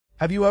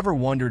Have you ever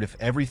wondered if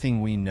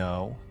everything we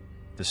know,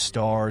 the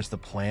stars, the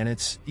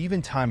planets,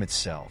 even time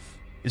itself,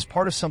 is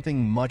part of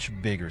something much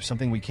bigger,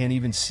 something we can't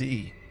even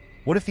see?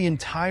 What if the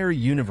entire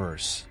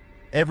universe,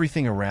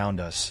 everything around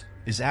us,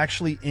 is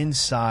actually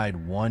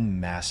inside one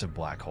massive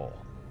black hole?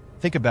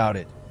 Think about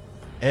it.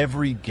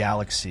 Every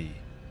galaxy,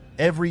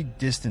 every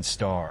distant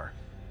star,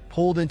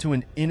 pulled into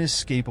an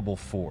inescapable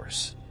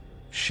force,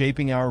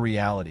 shaping our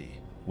reality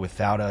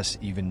without us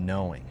even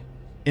knowing.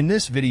 In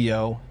this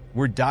video,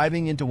 we're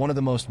diving into one of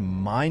the most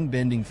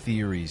mind-bending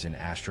theories in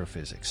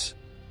astrophysics.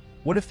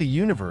 What if the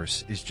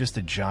universe is just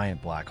a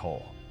giant black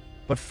hole?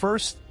 But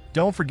first,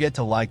 don't forget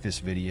to like this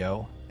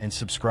video and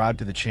subscribe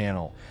to the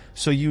channel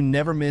so you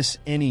never miss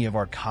any of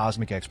our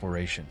cosmic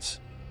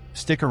explorations.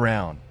 Stick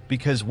around,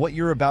 because what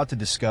you're about to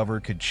discover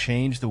could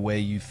change the way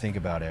you think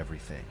about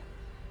everything.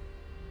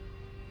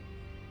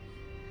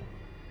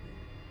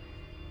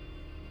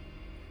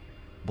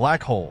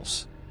 Black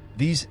holes.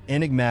 These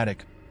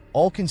enigmatic,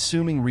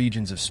 all-consuming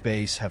regions of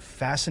space have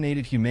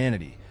fascinated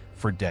humanity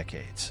for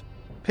decades.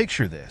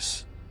 Picture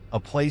this: a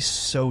place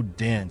so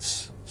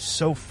dense,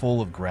 so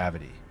full of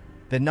gravity,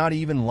 that not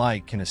even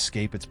light can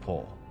escape its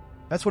pull.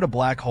 That's what a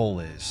black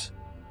hole is.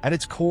 At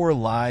its core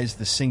lies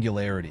the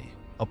singularity,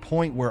 a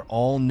point where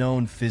all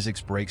known physics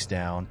breaks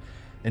down,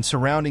 and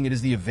surrounding it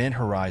is the event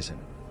horizon,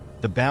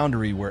 the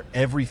boundary where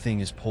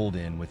everything is pulled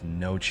in with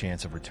no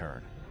chance of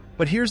return.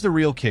 But here's the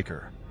real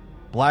kicker.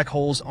 Black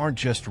holes aren't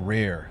just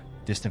rare,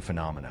 distant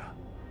phenomena.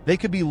 They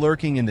could be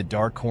lurking in the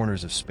dark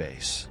corners of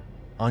space,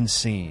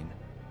 unseen,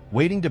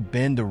 waiting to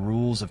bend the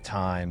rules of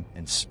time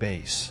and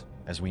space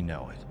as we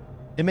know it.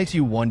 It makes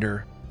you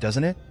wonder,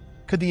 doesn't it?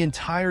 Could the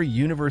entire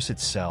universe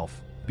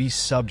itself be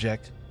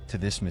subject to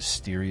this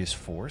mysterious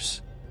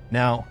force?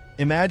 Now,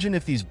 imagine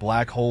if these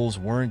black holes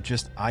weren't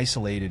just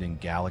isolated in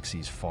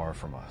galaxies far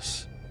from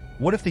us.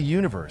 What if the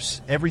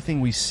universe,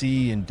 everything we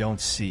see and don't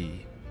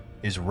see,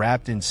 is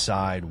wrapped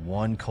inside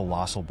one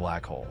colossal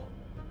black hole?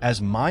 As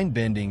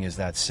mind-bending as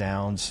that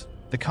sounds,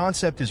 the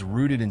concept is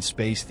rooted in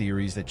space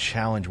theories that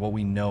challenge what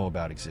we know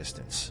about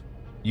existence.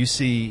 You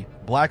see,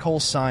 black hole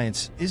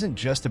science isn't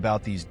just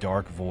about these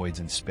dark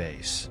voids in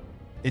space.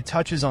 It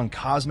touches on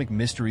cosmic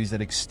mysteries that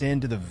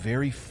extend to the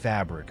very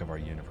fabric of our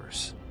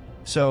universe.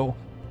 So,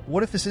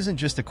 what if this isn't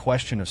just a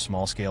question of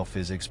small-scale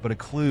physics, but a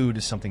clue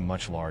to something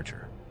much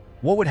larger?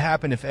 What would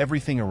happen if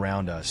everything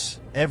around us,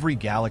 every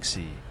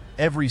galaxy,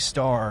 every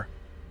star,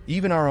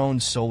 even our own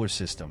solar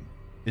system,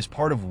 is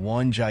part of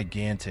one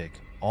gigantic,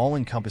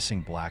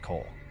 all-encompassing black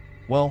hole?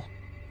 Well,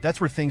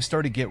 that's where things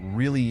start to get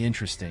really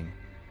interesting.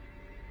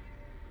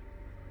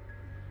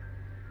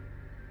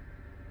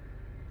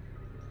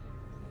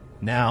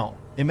 Now,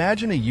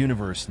 imagine a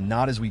universe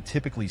not as we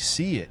typically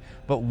see it,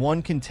 but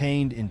one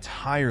contained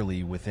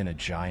entirely within a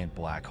giant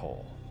black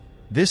hole.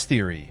 This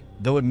theory,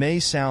 though it may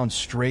sound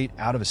straight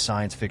out of a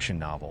science fiction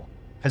novel,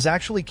 has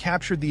actually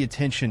captured the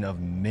attention of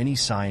many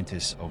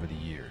scientists over the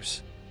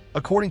years.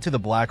 According to the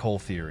black hole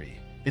theory,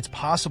 it's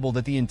possible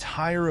that the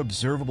entire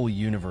observable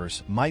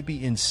universe might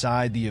be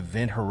inside the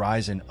event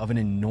horizon of an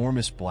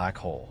enormous black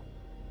hole,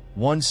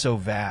 one so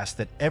vast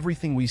that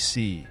everything we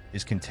see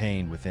is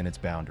contained within its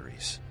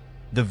boundaries.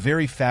 The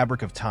very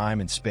fabric of time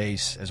and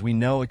space, as we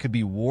know it, could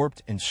be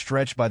warped and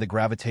stretched by the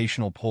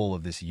gravitational pull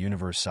of this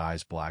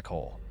universe-sized black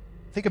hole.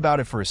 Think about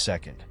it for a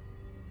second.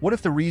 What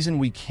if the reason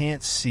we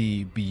can't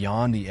see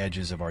beyond the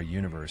edges of our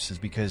universe is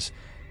because,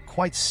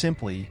 quite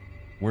simply,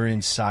 we're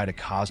inside a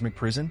cosmic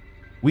prison?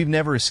 We've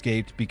never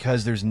escaped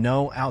because there's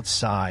no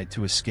outside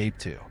to escape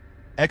to.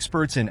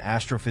 Experts in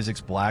astrophysics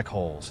black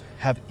holes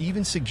have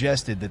even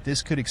suggested that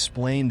this could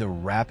explain the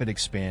rapid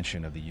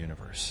expansion of the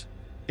universe.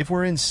 If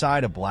we're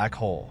inside a black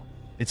hole,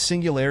 its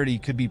singularity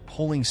could be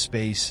pulling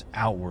space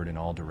outward in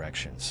all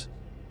directions.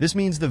 This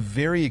means the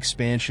very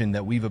expansion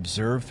that we've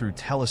observed through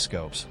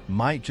telescopes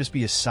might just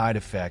be a side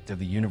effect of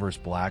the universe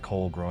black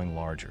hole growing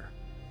larger.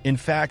 In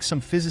fact, some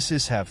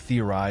physicists have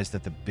theorized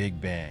that the Big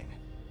Bang,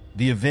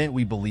 the event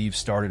we believe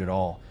started it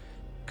all,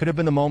 could have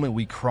been the moment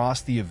we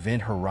crossed the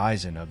event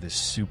horizon of this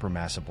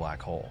supermassive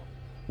black hole.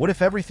 What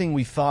if everything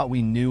we thought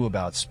we knew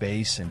about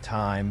space and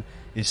time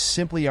is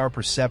simply our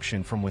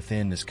perception from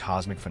within this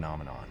cosmic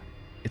phenomenon?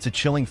 It's a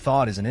chilling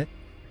thought, isn't it?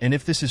 And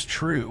if this is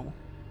true,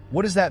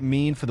 what does that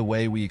mean for the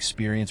way we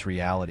experience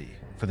reality,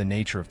 for the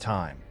nature of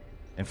time,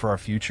 and for our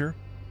future?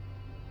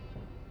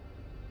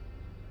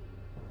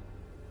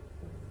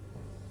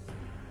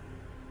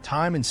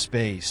 Time and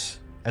space,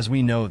 as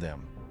we know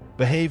them,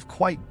 behave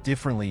quite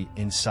differently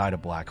inside a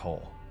black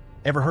hole.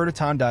 Ever heard of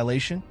time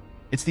dilation?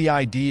 It's the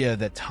idea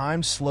that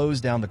time slows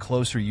down the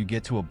closer you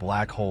get to a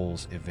black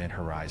hole's event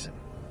horizon.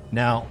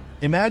 Now,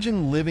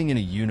 imagine living in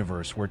a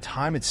universe where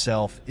time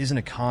itself isn't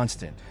a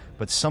constant,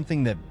 but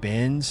something that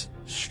bends,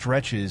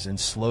 stretches, and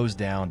slows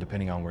down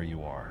depending on where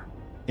you are.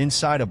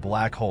 Inside a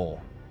black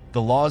hole,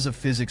 the laws of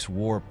physics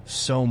warp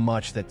so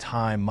much that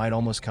time might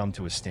almost come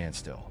to a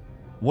standstill.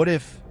 What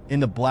if, in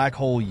the black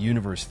hole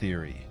universe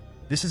theory,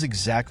 this is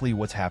exactly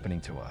what's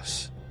happening to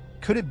us?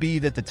 Could it be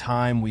that the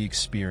time we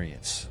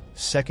experience,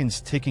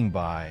 seconds ticking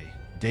by,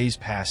 days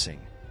passing,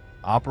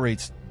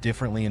 operates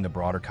differently in the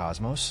broader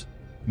cosmos?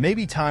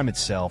 Maybe time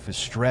itself is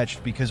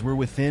stretched because we're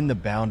within the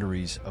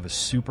boundaries of a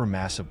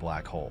supermassive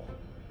black hole.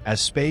 As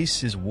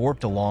space is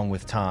warped along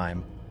with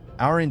time,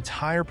 our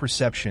entire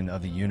perception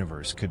of the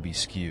universe could be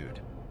skewed.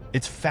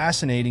 It's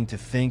fascinating to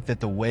think that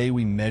the way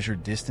we measure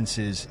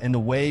distances and the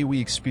way we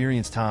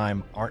experience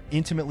time are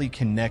intimately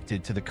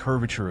connected to the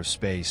curvature of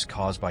space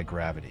caused by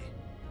gravity.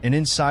 And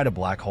inside a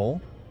black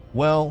hole?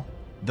 Well,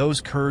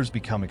 those curves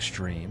become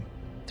extreme.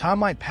 Time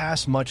might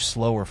pass much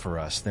slower for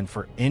us than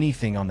for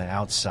anything on the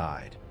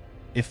outside,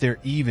 if there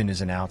even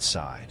is an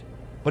outside.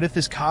 But if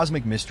this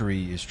cosmic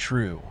mystery is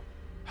true,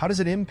 how does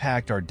it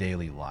impact our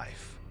daily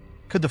life?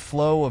 Could the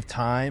flow of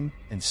time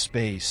and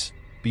space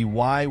be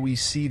why we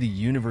see the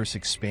universe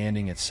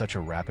expanding at such a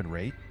rapid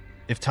rate?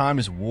 If time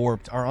is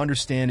warped, our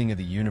understanding of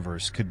the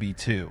universe could be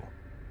too.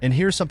 And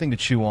here's something to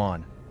chew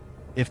on.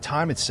 If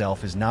time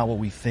itself is not what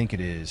we think it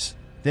is,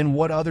 then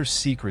what other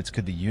secrets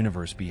could the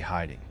universe be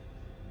hiding?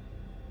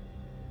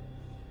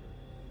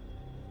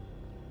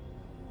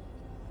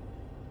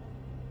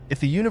 If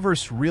the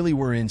universe really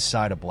were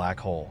inside a black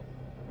hole,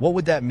 what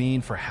would that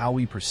mean for how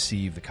we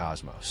perceive the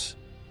cosmos?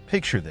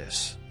 Picture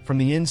this. From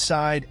the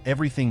inside,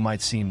 everything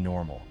might seem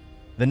normal.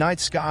 The night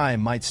sky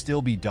might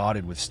still be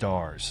dotted with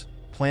stars,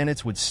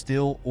 planets would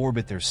still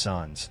orbit their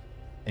suns,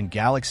 and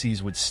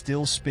galaxies would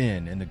still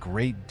spin in the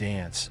great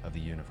dance of the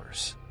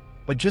universe.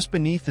 But just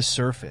beneath the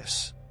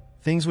surface,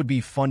 things would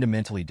be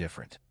fundamentally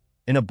different.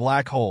 In a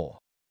black hole,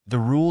 the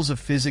rules of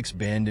physics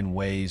bend in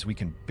ways we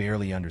can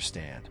barely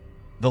understand.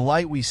 The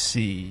light we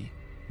see,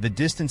 the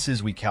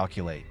distances we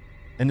calculate,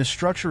 and the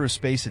structure of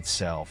space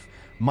itself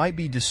might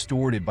be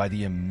distorted by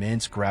the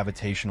immense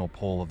gravitational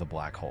pull of the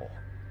black hole.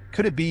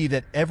 Could it be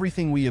that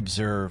everything we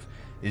observe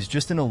is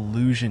just an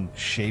illusion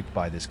shaped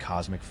by this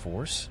cosmic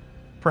force?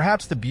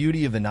 Perhaps the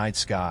beauty of the night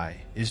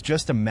sky is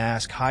just a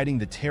mask hiding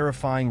the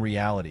terrifying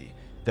reality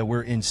that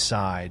we're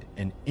inside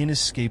an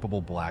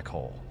inescapable black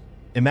hole.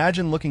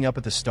 Imagine looking up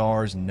at the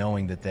stars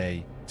knowing that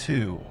they,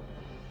 too,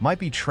 might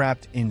be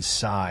trapped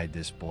inside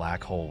this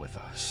black hole with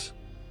us.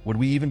 Would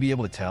we even be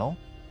able to tell?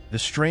 The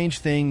strange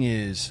thing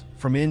is,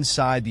 from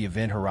inside the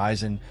event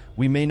horizon,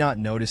 we may not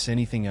notice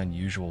anything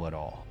unusual at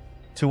all.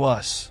 To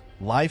us,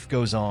 life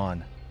goes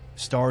on,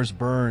 stars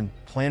burn,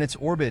 planets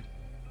orbit,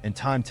 and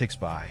time ticks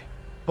by.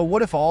 But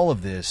what if all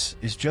of this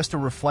is just a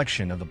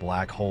reflection of the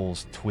black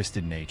hole's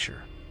twisted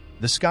nature?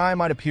 The sky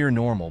might appear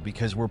normal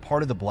because we're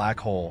part of the black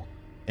hole,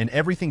 and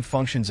everything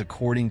functions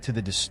according to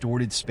the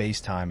distorted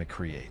space-time it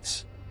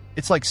creates.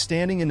 It's like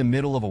standing in the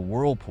middle of a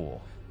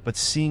whirlpool, but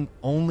seeing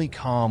only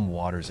calm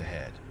waters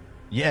ahead.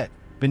 Yet,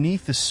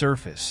 beneath the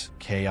surface,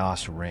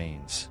 chaos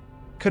reigns.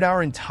 Could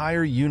our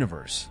entire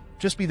universe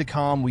just be the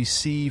calm we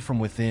see from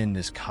within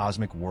this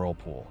cosmic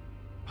whirlpool,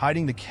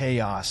 hiding the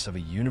chaos of a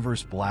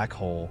universe black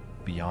hole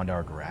beyond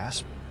our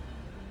grasp?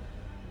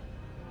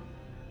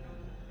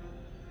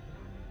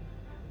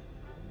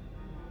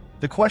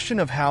 The question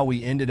of how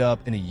we ended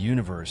up in a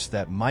universe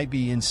that might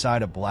be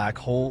inside a black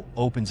hole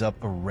opens up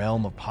a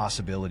realm of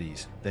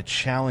possibilities that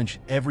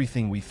challenge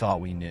everything we thought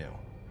we knew.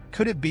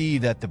 Could it be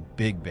that the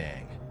Big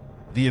Bang,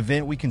 the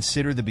event we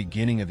consider the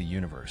beginning of the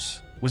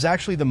universe, was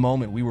actually the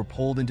moment we were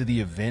pulled into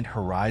the event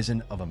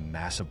horizon of a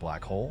massive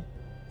black hole?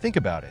 Think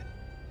about it.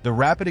 The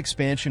rapid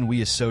expansion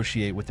we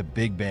associate with the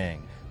Big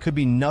Bang could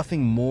be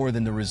nothing more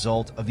than the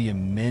result of the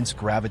immense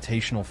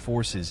gravitational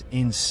forces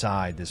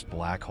inside this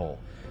black hole,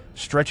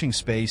 stretching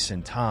space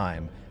and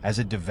time as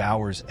it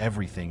devours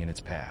everything in its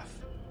path.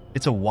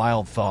 It's a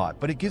wild thought,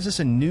 but it gives us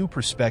a new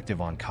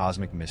perspective on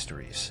cosmic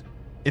mysteries.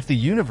 If the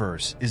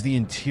universe is the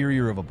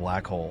interior of a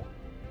black hole,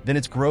 then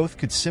its growth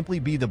could simply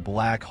be the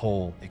black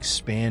hole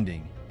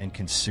expanding and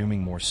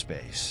consuming more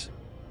space.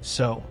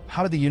 So,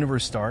 how did the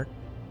universe start?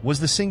 Was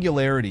the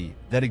singularity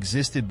that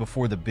existed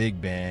before the Big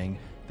Bang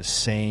the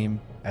same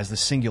as the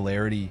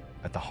singularity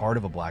at the heart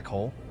of a black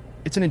hole?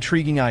 It's an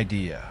intriguing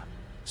idea.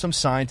 Some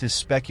scientists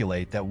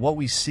speculate that what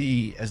we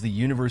see as the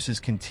universe's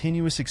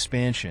continuous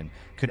expansion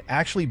could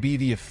actually be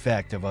the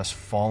effect of us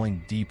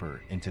falling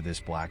deeper into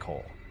this black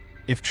hole.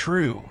 If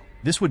true,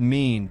 this would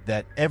mean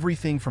that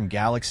everything from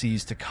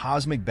galaxies to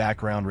cosmic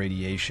background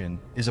radiation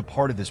is a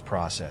part of this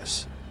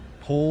process,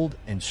 pulled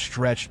and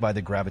stretched by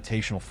the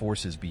gravitational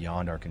forces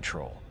beyond our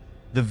control.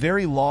 The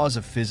very laws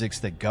of physics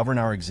that govern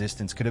our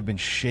existence could have been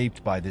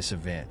shaped by this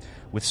event,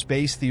 with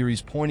space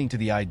theories pointing to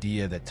the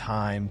idea that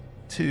time,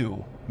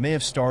 too, may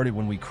have started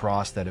when we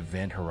crossed that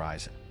event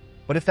horizon.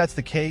 But if that's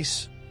the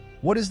case,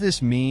 what does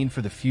this mean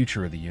for the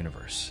future of the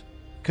universe?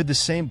 Could the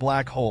same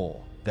black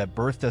hole that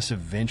birthed us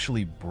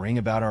eventually bring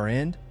about our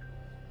end?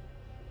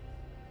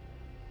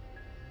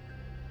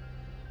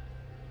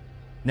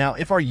 Now,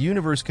 if our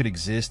universe could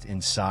exist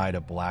inside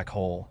a black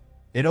hole,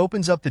 it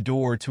opens up the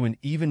door to an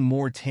even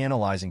more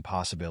tantalizing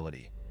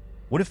possibility.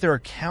 What if there are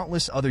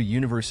countless other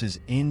universes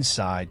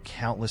inside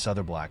countless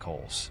other black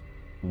holes?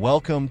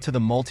 Welcome to the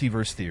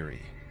multiverse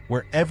theory,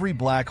 where every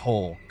black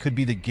hole could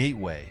be the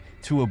gateway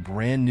to a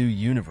brand new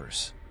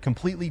universe,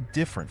 completely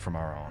different from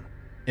our own.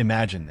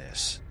 Imagine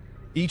this.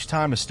 Each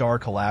time a star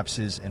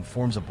collapses and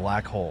forms a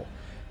black hole,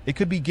 It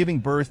could be giving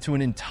birth to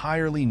an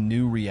entirely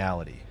new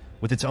reality,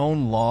 with its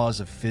own laws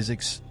of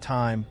physics,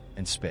 time,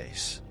 and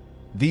space.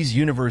 These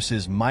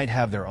universes might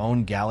have their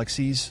own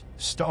galaxies,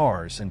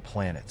 stars, and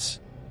planets,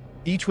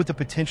 each with the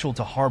potential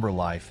to harbor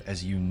life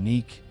as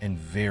unique and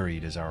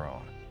varied as our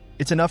own.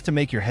 It's enough to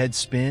make your head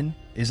spin,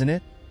 isn't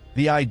it?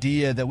 The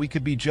idea that we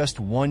could be just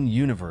one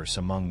universe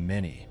among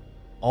many,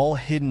 all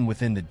hidden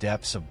within the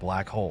depths of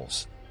black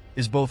holes,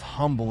 is both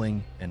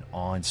humbling and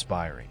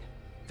awe-inspiring.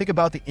 Think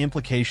about the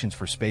implications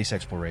for space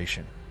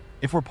exploration.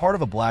 If we're part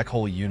of a black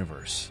hole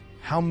universe,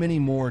 how many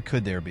more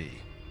could there be?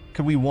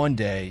 Could we one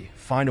day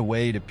find a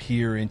way to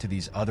peer into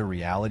these other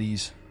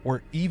realities,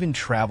 or even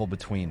travel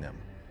between them?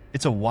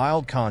 It's a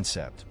wild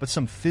concept, but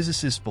some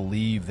physicists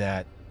believe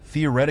that,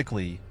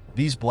 theoretically,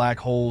 these black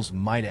holes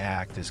might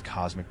act as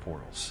cosmic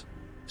portals.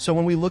 So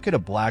when we look at a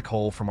black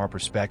hole from our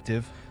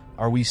perspective,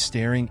 are we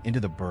staring into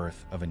the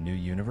birth of a new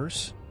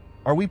universe?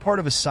 Are we part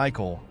of a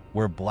cycle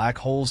where black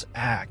holes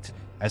act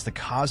as the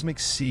cosmic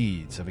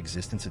seeds of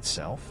existence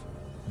itself?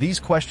 These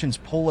questions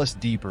pull us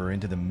deeper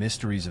into the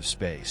mysteries of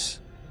space,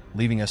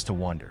 leaving us to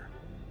wonder.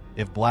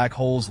 If black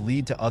holes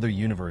lead to other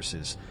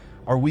universes,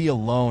 are we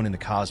alone in the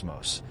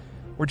cosmos,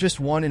 or just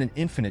one in an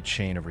infinite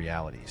chain of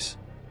realities?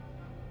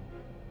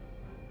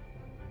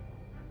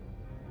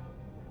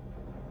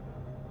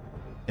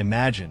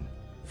 Imagine,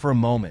 for a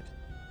moment,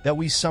 that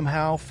we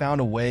somehow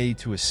found a way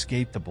to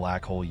escape the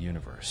black hole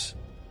universe.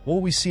 What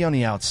will we see on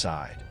the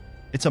outside?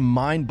 It's a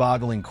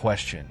mind-boggling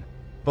question,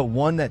 but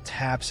one that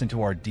taps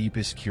into our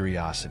deepest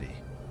curiosity.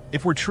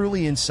 If we're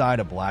truly inside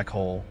a black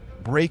hole,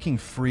 breaking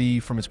free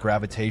from its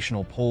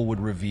gravitational pull would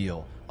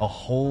reveal a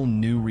whole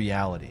new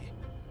reality,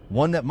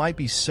 one that might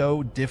be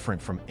so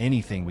different from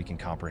anything we can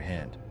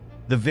comprehend.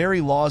 The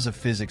very laws of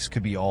physics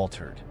could be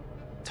altered.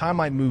 Time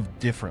might move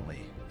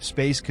differently.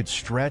 Space could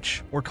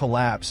stretch or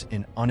collapse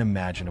in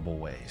unimaginable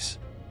ways.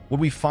 Would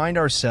we find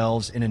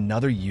ourselves in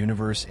another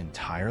universe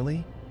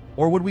entirely?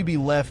 Or would we be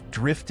left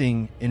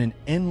drifting in an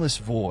endless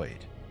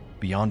void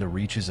beyond the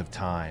reaches of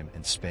time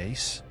and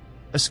space?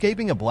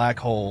 Escaping a black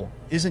hole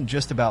isn't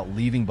just about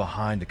leaving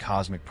behind the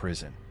cosmic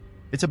prison.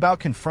 It's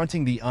about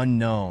confronting the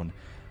unknown,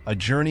 a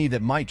journey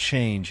that might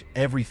change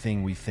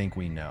everything we think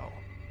we know.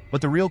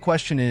 But the real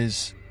question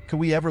is, could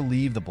we ever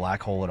leave the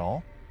black hole at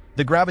all?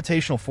 The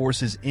gravitational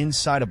forces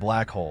inside a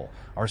black hole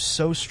are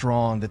so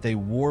strong that they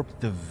warp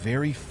the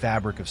very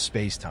fabric of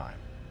space-time,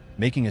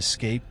 making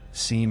escape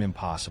seem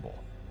impossible.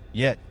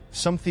 Yet,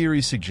 some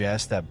theories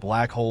suggest that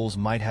black holes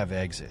might have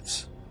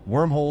exits,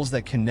 wormholes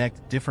that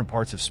connect different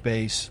parts of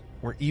space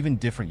or even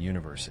different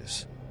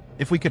universes.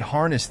 If we could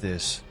harness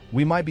this,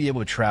 we might be able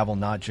to travel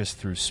not just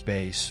through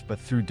space, but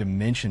through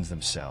dimensions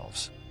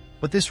themselves.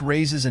 But this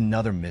raises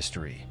another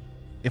mystery.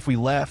 If we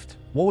left,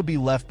 what would be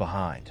left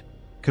behind?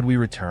 Could we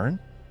return?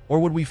 Or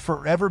would we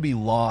forever be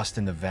lost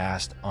in the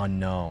vast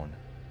unknown,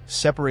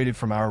 separated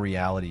from our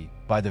reality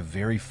by the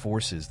very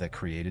forces that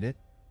created it?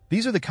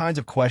 These are the kinds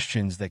of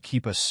questions that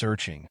keep us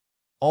searching,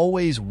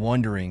 always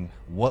wondering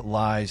what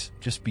lies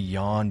just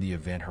beyond the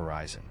event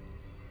horizon.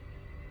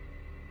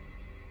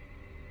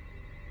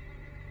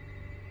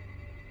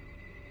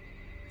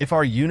 If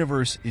our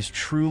universe is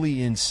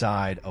truly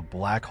inside a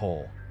black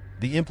hole,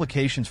 the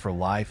implications for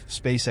life,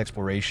 space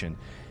exploration,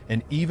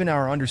 and even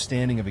our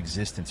understanding of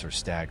existence are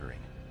staggering.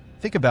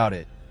 Think about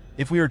it.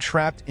 If we are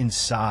trapped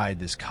inside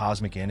this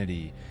cosmic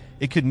entity,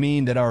 it could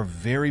mean that our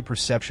very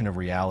perception of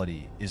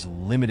reality is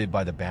limited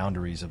by the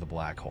boundaries of the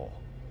black hole.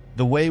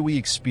 The way we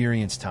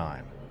experience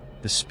time,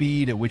 the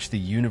speed at which the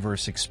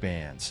universe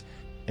expands,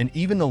 and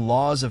even the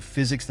laws of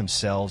physics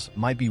themselves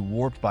might be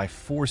warped by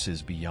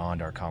forces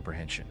beyond our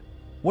comprehension.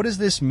 What does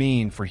this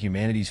mean for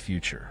humanity's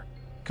future?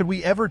 Could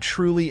we ever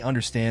truly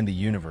understand the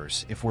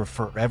universe if we're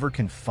forever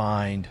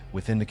confined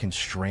within the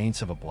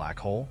constraints of a black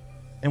hole?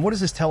 And what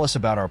does this tell us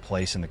about our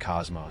place in the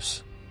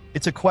cosmos?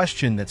 It's a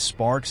question that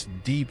sparks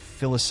deep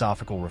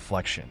philosophical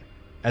reflection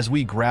as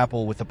we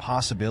grapple with the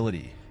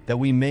possibility that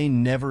we may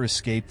never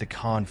escape the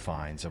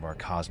confines of our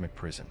cosmic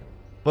prison.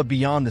 But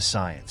beyond the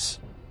science,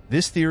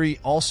 this theory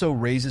also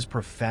raises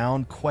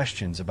profound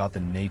questions about the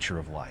nature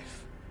of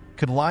life.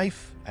 Could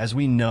life, as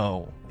we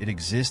know it,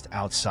 exist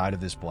outside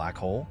of this black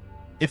hole?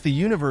 If the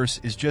universe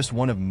is just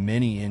one of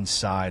many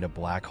inside a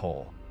black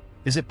hole,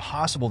 is it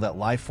possible that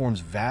life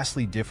forms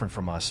vastly different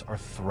from us are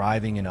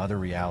thriving in other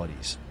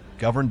realities,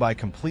 governed by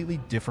completely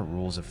different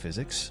rules of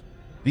physics?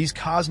 These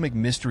cosmic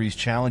mysteries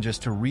challenge us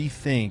to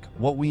rethink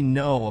what we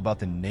know about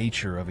the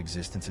nature of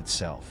existence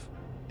itself.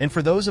 And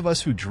for those of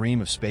us who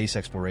dream of space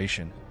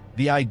exploration,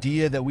 the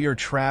idea that we are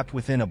trapped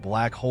within a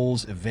black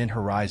hole's event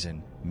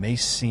horizon may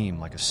seem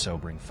like a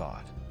sobering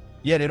thought.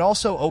 Yet it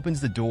also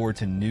opens the door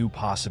to new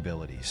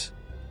possibilities.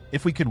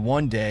 If we could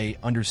one day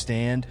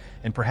understand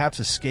and perhaps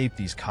escape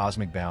these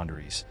cosmic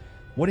boundaries,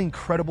 what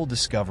incredible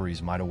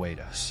discoveries might await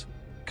us?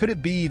 Could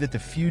it be that the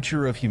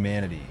future of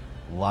humanity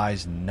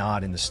lies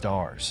not in the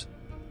stars,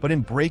 but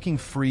in breaking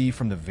free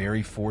from the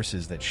very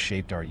forces that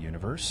shaped our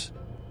universe?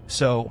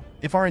 So,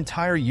 if our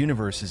entire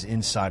universe is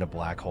inside a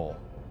black hole,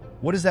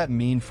 what does that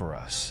mean for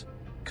us?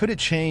 Could it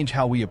change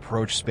how we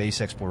approach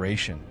space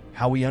exploration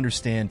how we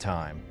understand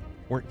time,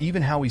 or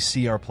even how we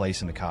see our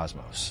place in the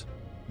cosmos.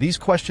 These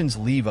questions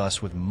leave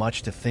us with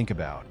much to think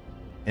about,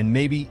 and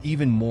maybe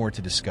even more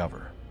to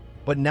discover.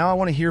 But now I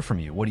want to hear from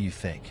you. What do you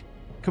think?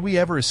 Could we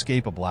ever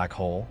escape a black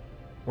hole?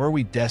 Or are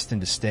we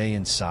destined to stay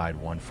inside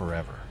one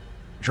forever?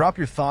 Drop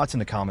your thoughts in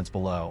the comments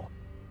below.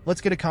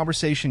 Let's get a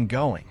conversation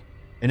going.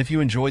 And if you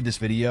enjoyed this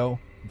video,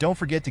 don't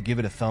forget to give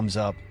it a thumbs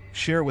up,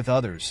 share it with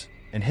others,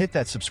 and hit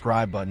that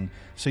subscribe button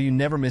so you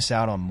never miss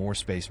out on more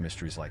space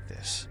mysteries like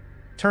this.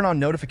 Turn on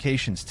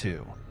notifications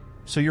too,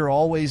 so you're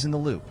always in the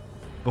loop.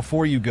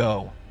 Before you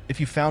go, if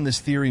you found this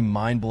theory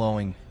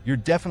mind-blowing, you're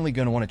definitely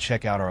going to want to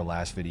check out our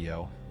last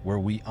video where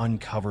we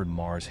uncovered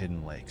Mars'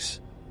 hidden lakes.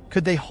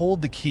 Could they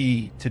hold the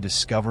key to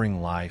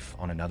discovering life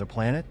on another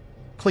planet?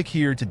 Click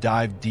here to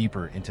dive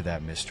deeper into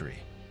that mystery.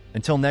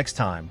 Until next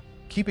time,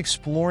 keep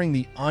exploring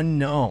the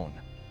unknown